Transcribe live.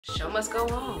Show must go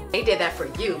on. They did that for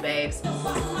you, babes.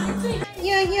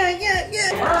 Yeah.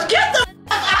 Get the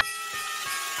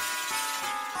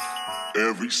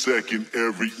Every second,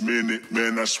 every minute,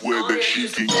 man, I swear that she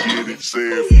can get it. Say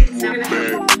if you a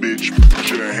bad bitch,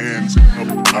 put your hands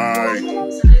up high,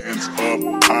 hands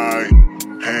up high,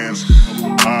 hands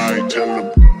up high.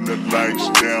 Tell them the lights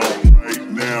down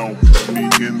right now. Put me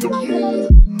in the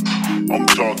mood. I'm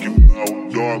talking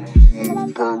about dark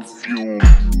room perfume.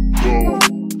 Go.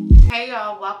 Hey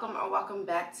y'all, welcome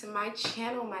back to my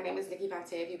channel. My name is Nikki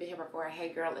Vante. If you've been here before, hey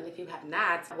girl, and if you have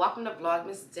not, welcome to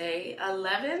Vlogmas day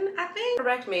 11, I think.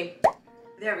 Correct me.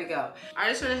 There we go. I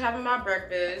just finished having my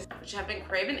breakfast, which I've been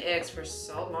craving eggs for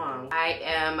so long. I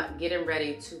am getting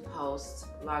ready to post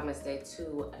Vlogmas day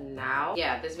 2 now.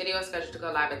 Yeah, this video is scheduled to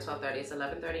go live at 12:30. It's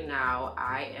 11:30 now.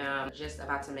 I am just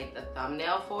about to make the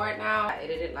thumbnail for it now. I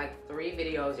edited like 3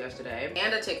 videos yesterday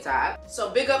and a TikTok. So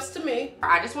big ups to me.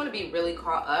 I just want to be really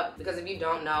caught up because if you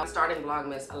don't know, I'm starting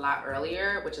Vlogmas a lot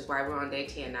earlier, which is why we're on day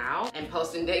 10 now and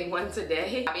posting day 1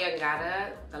 today. I'll be in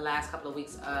Ghana the last couple of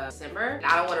weeks of December.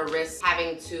 I don't want to risk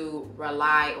having to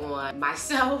rely on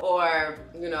myself or,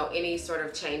 you know, any sort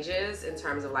of changes in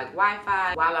terms of like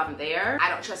Wi-Fi while I'm there. I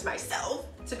don't trust myself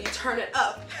to be turning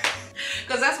up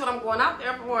because that's what I'm going out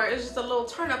there for. It's just a little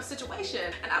turn up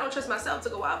situation, and I don't trust myself to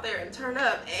go out there and turn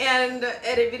up and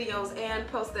edit videos and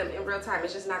post them in real time.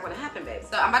 It's just not going to happen, babe.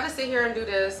 So I'm about to sit here and do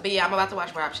this, but yeah, I'm about to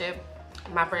watch Rap Shit.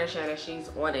 My friend Shannon, she's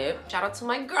on it. Shout out to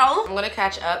my girl. I'm gonna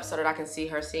catch up so that I can see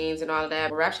her scenes and all of that.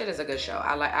 But Rap Shit is a good show.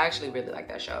 I actually really like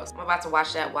that show. So I'm about to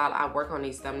watch that while I work on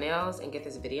these thumbnails and get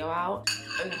this video out.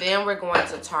 And then we're going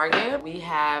to Target. We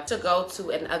have to go to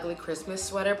an ugly Christmas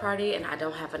sweater party, and I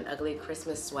don't have an ugly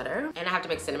Christmas sweater. And I have to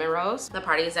make cinnamon rolls. The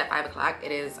party is at 5 o'clock.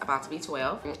 It is about to be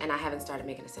 12, and I haven't started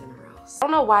making the cinnamon rolls. I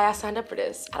don't know why I signed up for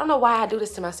this. I don't know why I do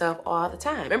this to myself all the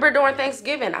time. Remember during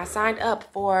Thanksgiving, I signed up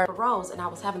for rolls, and I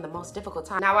was having the most difficult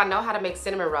time. Now I know how to make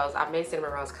cinnamon rolls. I've made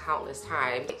cinnamon rolls countless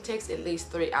times. It takes at least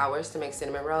 3 hours to make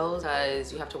cinnamon rolls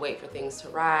because you have to wait for things to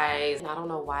rise. And I don't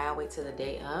know why I wait till the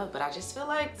day of, but I just feel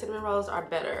like cinnamon rolls are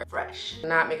better fresh.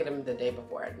 Not making them the day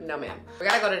before. No ma'am. We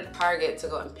gotta go to Target to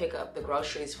go and pick up the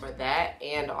groceries for that,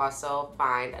 and also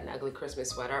find an ugly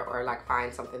Christmas sweater, or like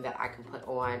find something that I can put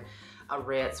on a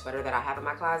red sweater that I have in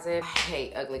my closet. I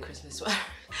hate ugly Christmas sweaters.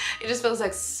 It just feels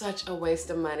like such a waste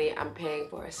of money. I'm paying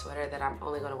for a sweater that I'm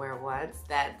only gonna wear once.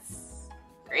 That's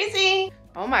crazy.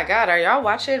 Oh my God, are y'all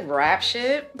watching Rap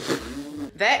Shit?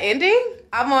 That ending?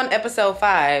 I'm on episode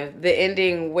 5, the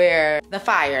ending where the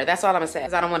fire, that's all I'm gonna say,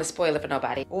 because I don't want to spoil it for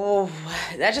nobody. Oh,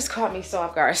 that just caught me so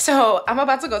off guard. So I'm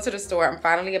about to go to the store. I'm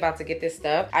finally about to get this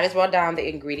stuff. I just wrote down the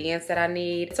ingredients that I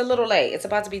need. It's a little late. It's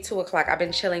about to be 2 o'clock. I've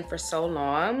been chilling for so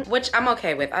long, which I'm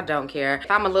okay with. I don't care. If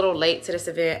I'm a little late to this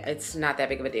event, it's not that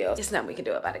big of a deal. There's nothing we can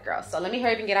do about it, girl. So let me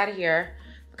hurry up and get out of here.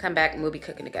 Come back and we'll be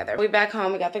cooking together. We back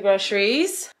home, we got the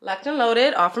groceries locked and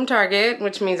loaded, all from Target,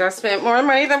 which means I spent more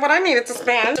money than what I needed to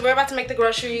spend. So we're about to make the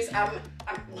groceries.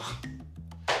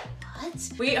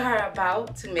 We are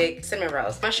about to make cinnamon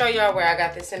rolls. I'm gonna show y'all where I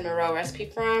got this cinnamon roll recipe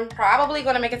from. Probably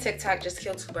gonna make a TikTok, just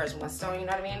kill 2 birds with 1 stone, you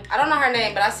know what I mean? I don't know her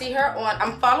name, but I see her on,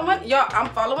 I'm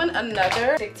following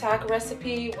another TikTok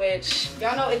recipe, which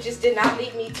y'all know it just did not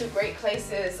lead me to great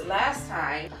places last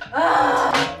time.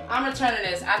 I'm returning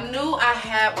this. I knew I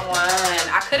had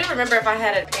one. I couldn't remember if I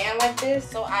had a pan like this,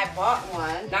 so I bought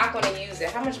one. Not gonna use it.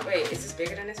 How much weight? Is this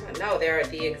bigger than this one? No, they're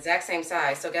the exact same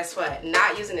size. So guess what?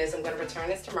 Not using this. I'm gonna return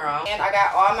this tomorrow. And I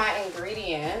got all my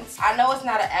ingredients. I know it's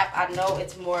not an app. I know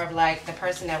it's more of like the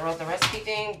person that wrote the recipe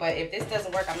thing, but if this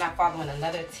doesn't work, I'm not following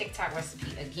another TikTok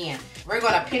recipe again. We're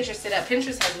gonna Pinterest it up.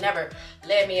 Pinterest has never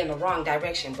led me in the wrong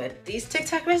direction, but these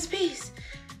TikTok recipes,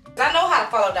 I know how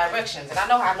to follow directions, and I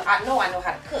know how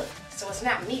to cook. So it's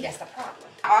not me that's the problem.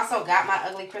 I also got my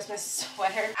ugly Christmas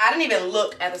sweater. I didn't even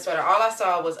look at the sweater. All I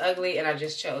saw was ugly, and I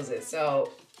just chose it.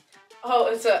 So, oh,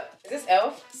 is this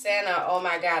Elf? Santa, oh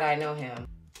my God, I know him.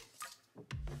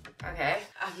 Okay,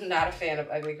 I'm not a fan of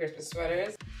ugly Christmas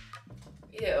sweaters.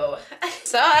 Ew.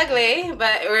 So ugly,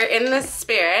 but we're in the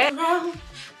spirit. Around the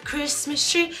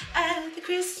Christmas tree at the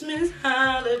Christmas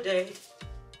holiday.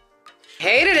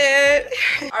 Hated it.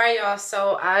 All right, y'all,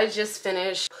 so I just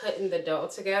finished putting the dough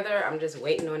together. I'm just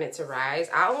waiting on it to rise.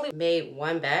 I only made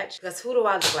 1 batch because who do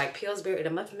I look like? Pillsbury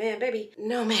the Muffin Man, baby?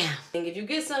 No, ma'am. And if you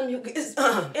get some, you get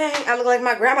some. Dang, I look like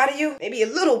my grandma to you? Maybe a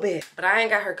little bit, but I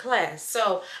ain't got her class.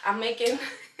 So I'm making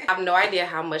I have no idea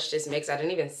how much this makes. I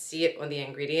didn't even see it on the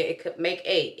ingredient. It could make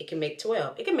 8, it can make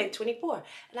 12, it can make 24,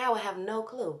 and I will have no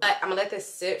clue. But I'm gonna let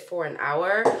this sit for an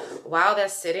hour. While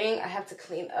that's sitting, I have to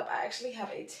clean up. I actually have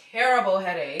a terrible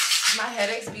headache. My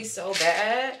headaches be so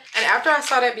bad. And after I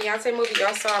saw that Beyonce movie,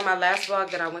 y'all saw in my last vlog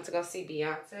that I went to go see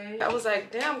Beyonce, I was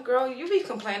like, damn girl, you be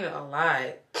complaining a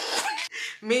lot.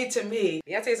 Me to me.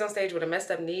 Beyonce's on stage with a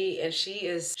messed up knee and she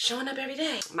is showing up every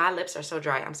day. My lips are so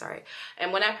dry, I'm sorry.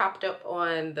 And when I popped up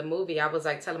on the movie, I was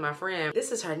like telling my friend,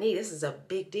 this is her knee, this is a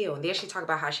big deal. And then she talked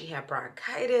about how she had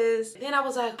bronchitis. And then I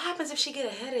was like, what happens if she get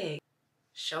a headache?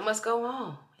 Show must go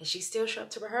on. And she still show up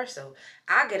to rehearsal.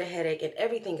 I get a headache and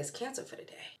everything is canceled for the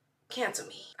day. Cancel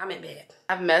me, I'm in bed.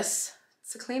 I have mess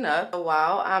to clean up.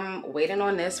 While I'm waiting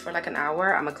on this for like an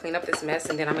hour, I'm gonna clean up this mess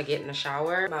and then I'm gonna get in the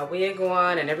shower. My wig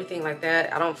on and everything like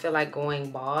that. I don't feel like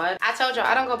going bald. I told y'all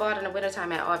I don't go bald in the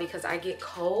wintertime at all because I get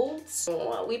colds.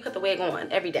 We put the wig on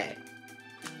every day.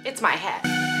 It's my hat.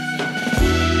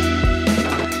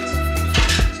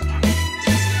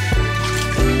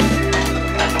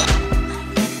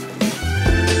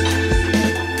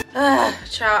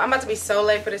 Child, I'm about to be so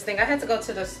late for this thing. I had to go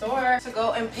to the store to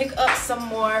go and pick up some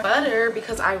more butter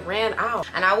because I ran out.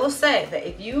 And I will say that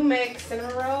if you make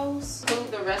cinnamon rolls,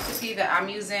 include the recipe that I'm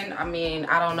using. I mean,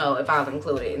 I don't know if I'll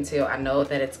include it until I know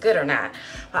that it's good or not.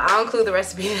 But I'll include the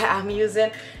recipe that I'm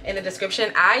using in the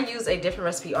description. I use a different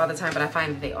recipe all the time, but I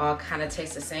find that they all kind of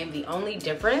taste the same. The only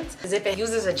difference is if it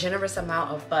uses a generous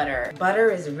amount of butter.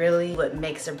 Butter is really what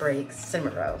makes or breaks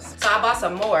cinnamon rolls. So I bought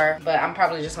some more, but I'm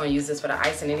probably just gonna use this for the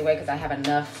icing anyway because I have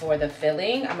enough for the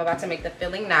filling. I'm about to make the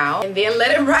filling now and then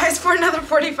let it rise for another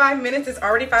 45 minutes. It's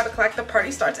already 5 o'clock. The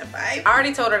party starts at 5. I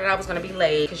already told her that I was gonna be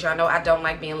late because y'all know I don't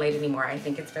like being late anymore. I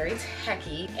think it's very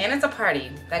tacky and it's a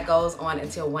party that goes on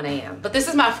until 1 a.m. But this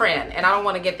is my friend and I don't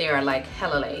want to get there like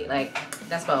hella late. Like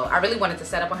that's bold. I really wanted to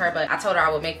set up with her, but I told her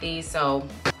I would make these, so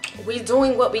we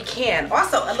doing what we can.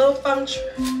 Also, a little fun.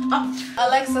 Oh,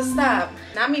 Alexa, stop.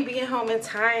 Not me being home in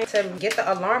time to get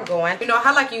the alarm going. You know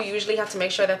how like you usually have to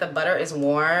make sure that the butter is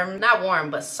warm, not warm,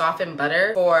 but softened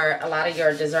butter for a lot of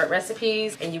your dessert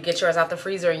recipes, and you get yours out the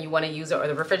freezer and you want to use it, or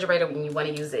the refrigerator when you want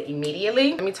to use it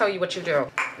immediately. Let me tell you what you do.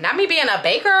 Not me being a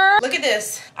baker. Look at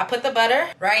this. I put the butter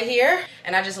right here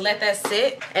and I just let that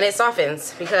sit and it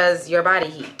softens because your body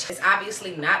heat. It's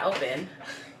obviously not open.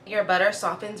 Your butter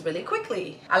softens really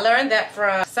quickly. I learned that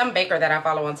from some baker that I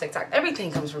follow on TikTok. Everything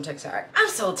comes from TikTok. I'm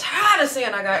so tired of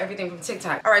saying I got everything from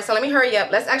TikTok. All right, so let me hurry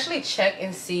up. Let's actually check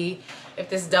and see if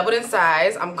this doubled in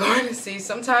size. I'm going to see.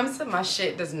 Sometimes my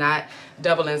shit does not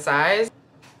double in size.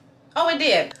 Oh, it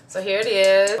did. So here it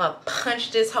is. I'm gonna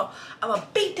punch this hole. I'm gonna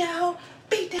beat that hole.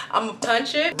 I'm gonna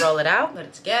punch it, roll it out, put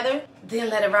it together, then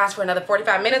let it rise for another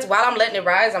 45 minutes. While I'm letting it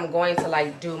rise, I'm going to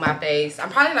like do my face. I'm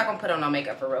probably not gonna put on no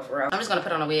makeup for real. I'm just gonna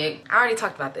put on a wig. I already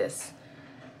talked about this.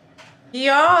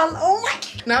 Y'all, oh my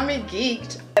God. Not me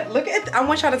geeked. Look at, I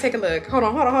want y'all to take a look. Hold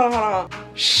on.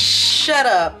 Shut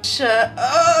up.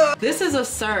 This is a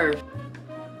serve.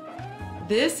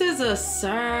 This is a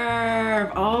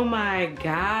serve. Oh my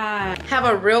God. Have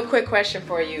a real quick question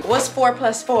for you. What's 4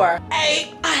 plus 4?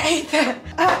 8. I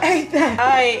ate that.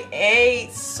 I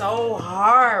ate so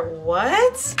hard.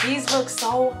 What? These look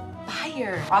so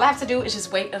fire. All I have to do is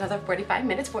just wait another 45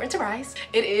 minutes for it to rise.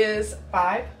 It is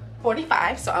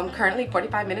 5:45, so I'm currently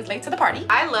 45 minutes late to the party.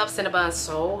 I love Cinnabon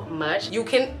so much. You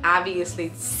can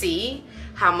obviously see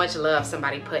how much love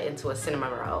somebody put into a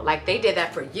cinnamon roll. Like they did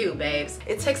that for you, babes.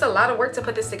 It takes a lot of work to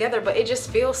put this together, but it just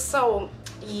feels so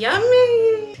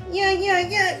yummy.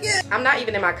 Yeah. I'm not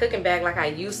even in my cooking bag like I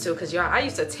used to, because y'all, I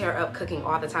used to tear up cooking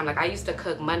all the time. Like I used to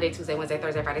cook Monday, Tuesday, Wednesday,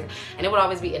 Thursday, Friday, and it would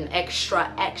always be an extra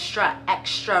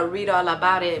read all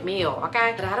about it meal,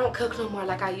 okay? But I don't cook no more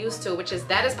like I used to,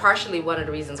 that is partially one of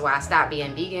the reasons why I stopped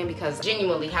being vegan, because I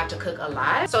genuinely have to cook a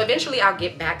lot. So eventually I'll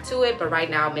get back to it, but right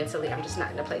now mentally I'm just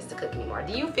not in a place to cook anymore.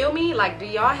 Do you feel me? Like, do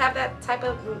y'all have that type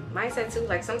of mindset too?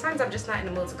 Like sometimes I'm just not in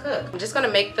the mood to cook. I'm just gonna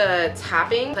make the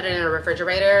topping, put it in a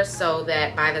refrigerator so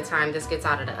that by the time this gets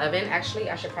out of the oven, actually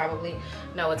I should probably,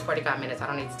 no, it's 45 minutes. I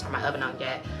don't need to turn my oven on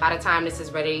yet. By the time this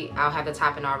is ready, I'll have the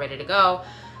topping all ready to go.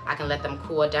 I can let them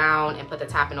cool down and put the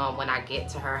topping on when I get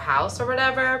to her house or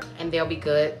whatever, and they'll be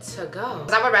good to go.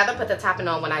 I would rather put the topping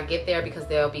on when I get there because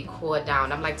they'll be cooled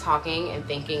down. I'm like talking and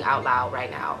thinking out loud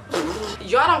right now.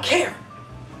 Y'all don't care.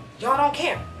 Y'all don't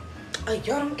care. Y'all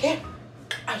don't care.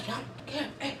 Y'all don't care.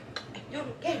 Y'all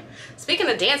don't care. Speaking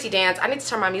of dancey dance, I need to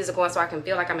turn my music on so I can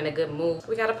feel like I'm in a good mood.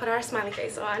 We gotta put our smiley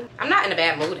face on. I'm not in a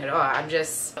bad mood at all.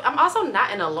 I'm also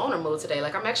not in a loner mood today.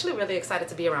 Like I'm actually really excited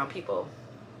to be around people.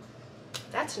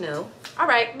 That's new. All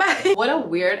right, bye. What a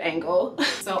weird angle.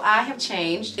 So I have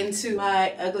changed into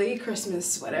my ugly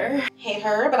Christmas sweater. Hate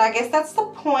her, but I guess that's the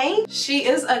point. She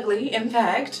is ugly, in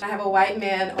fact. I have a white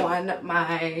man on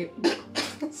my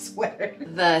sweater.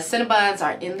 The Cinnabons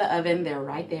are in the oven. They're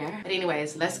right there. But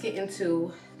anyways, let's get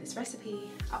into this recipe.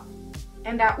 Oh.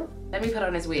 And let me put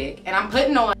on this wig. And I'm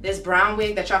putting on this brown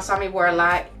wig that y'all saw me wear a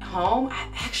lot home. I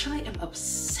actually am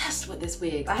obsessed with this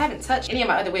wig. I haven't touched any of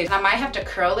my other wigs. I might have to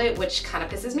curl it, which kind of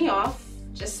pisses me off,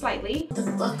 just slightly. The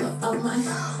fuck up of my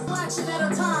watching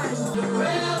at a time.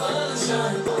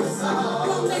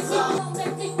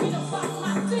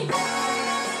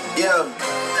 Yeah.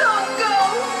 Don't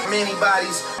go. Many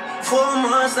bodies. 4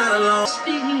 months not alone.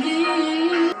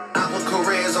 Our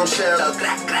careers on shelf.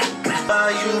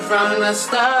 By you from the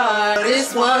start.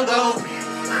 This one go.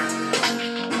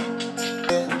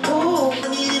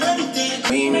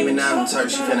 We ain't even out in Turkey,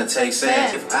 she finna take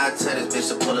sex. If I tell this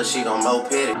bitch to pull her, she gon'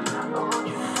 moped it.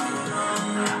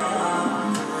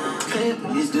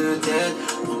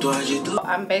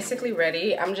 I'm basically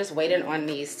ready. I'm just waiting on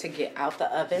these to get out the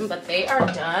oven, but they are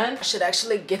done. I should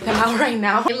actually get them out right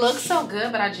now. It looks so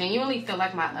good, but I genuinely feel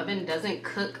like my oven doesn't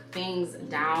cook things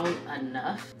down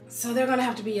enough. So they're gonna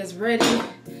have to be as ready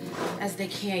as they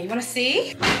can. You wanna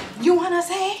see? You wanna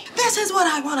say? This is what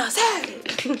I wanna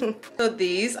say. So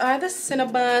these are the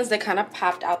Cinnabons. They kind of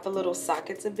popped out the little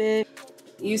sockets a bit.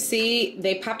 You see,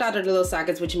 they popped out of the little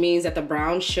sockets, which means that the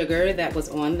brown sugar that was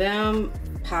on them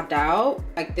popped out.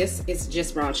 Like, this is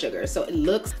just brown sugar, so it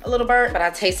looks a little burnt, but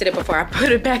I tasted it before I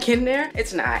put it back in there.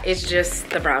 It's not, it's just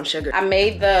the brown sugar. I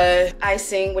made the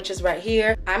icing, which is right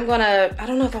here. I don't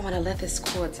know if I want to let this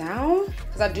cool down,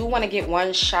 because I do want to get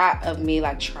one shot of me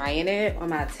like trying it on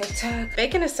my TikTok.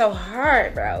 Baking is so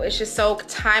hard, bro. It's just so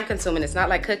time consuming. It's not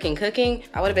like cooking. Cooking,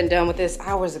 I would have been done with this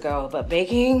hours ago, but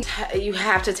baking, you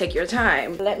have to take your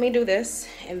time. Let me do this,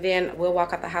 and then we'll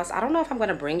walk out the house. I don't know if I'm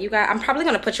gonna bring you guys. I'm probably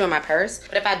gonna put you in my purse,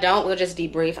 but if I don't, we'll just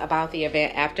debrief about the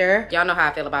event after. Y'all know how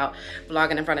I feel about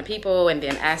vlogging in front of people and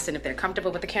then asking if they're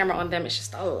comfortable with the camera on them. It's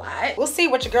just a lot. We'll see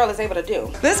what your girl is able to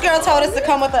do. This girl told us to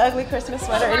come with the ugly Christmas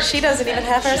sweater, and she doesn't even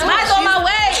have hers. Mine's on my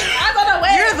way. Mine's on the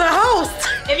way. You're the host.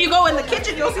 If you go in the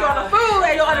kitchen, you'll see all the food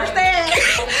and you'll understand.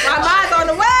 My mind's on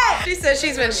the way. She said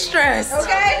she's been stressed.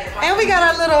 Okay. And we got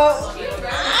our little...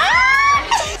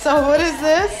 So what is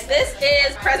this? This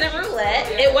is present roulette.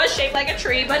 It was shaped like a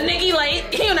tree, but Nikki late,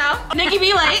 you know. Nikki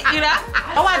be late, you know.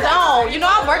 Oh, I don't. You know,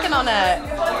 I'm working on that.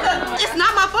 It's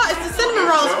not my fault. It's the cinnamon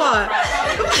roll's fault.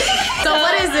 So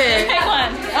what is it? Pick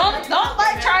one. Don't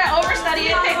like try to overstudy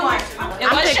it. Pick one. It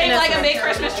was shaped like a big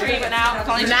Christmas tree, but now it's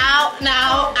only now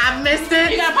I missed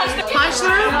it. You gotta punch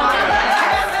through.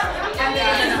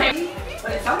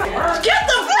 Get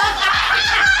the fuck out!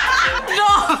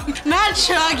 No, not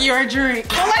chug your drink.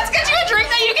 Well, let's get you a drink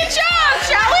that you can chug,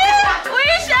 shall we? We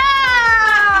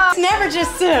shall. It's never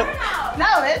just sip.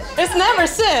 No, it's never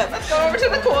sip. Let's go over to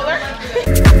the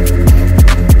cooler.